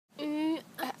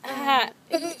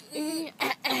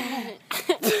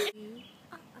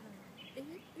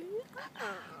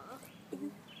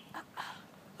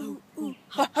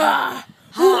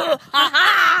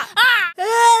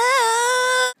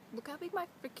Look how big my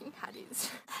freaking hat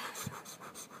is.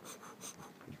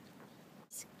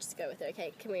 Just go with it,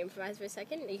 okay? Can we improvise for a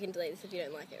second? You can delete this if you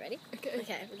don't like it. Ready?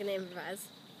 Okay, we're gonna improvise.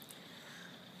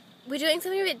 We're doing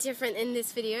something a bit different in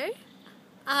this video.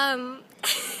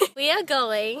 We are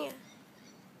going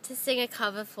to sing a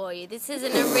cover for you. This is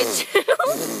an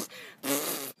original.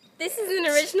 This is an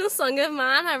original song of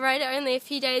mine. I wrote it only a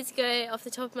few days ago off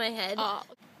the top of my head. Oh.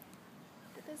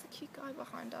 There's a cute guy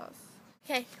behind us.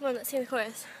 Okay, come on, let's sing the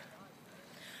chorus.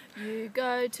 You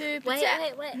go to Wait. 6,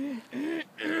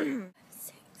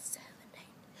 7, 8.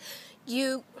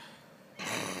 You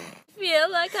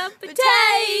feel like a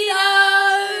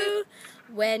potato.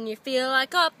 When you feel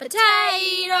like a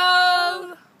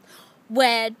potato,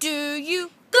 where do you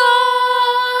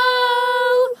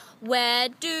go? Where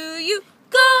do you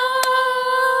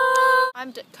go?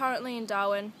 I'm currently in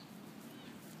Darwin.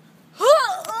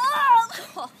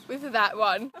 With that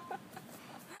one.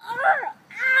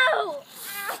 Ow!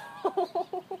 Potato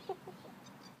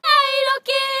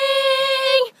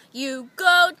King! You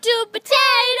go to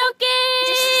Potato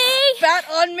King! Spat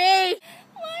on me! Why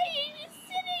are you just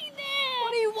sitting there?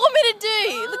 What do you want me to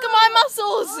do? Look at my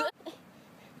muscles!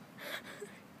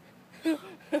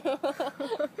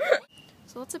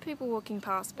 So lots of people walking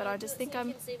past, but I just think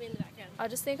I'm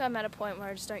at a point where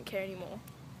I just don't care anymore.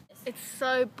 It's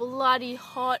so bloody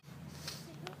hot.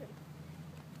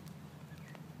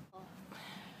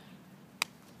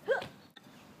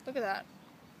 Look at that.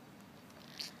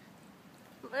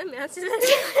 My mouth is making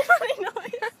a funny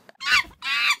noise.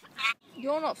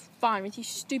 You're not fine with your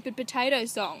stupid potato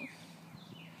song.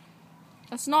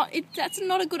 That's not a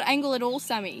good angle at all,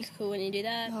 Sammy. It's cool when you do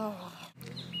that. Oh.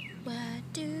 Where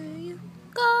do you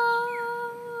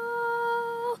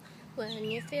go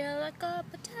when you feel like a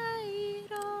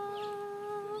potato?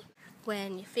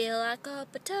 When you feel like a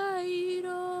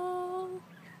potato,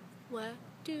 where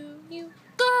do you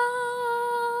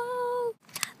go?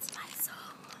 That's my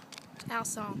song. Our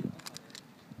song.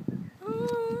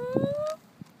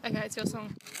 Okay, it's your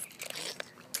song.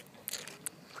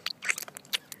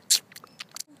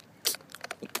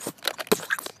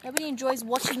 Nobody enjoys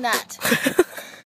watching that.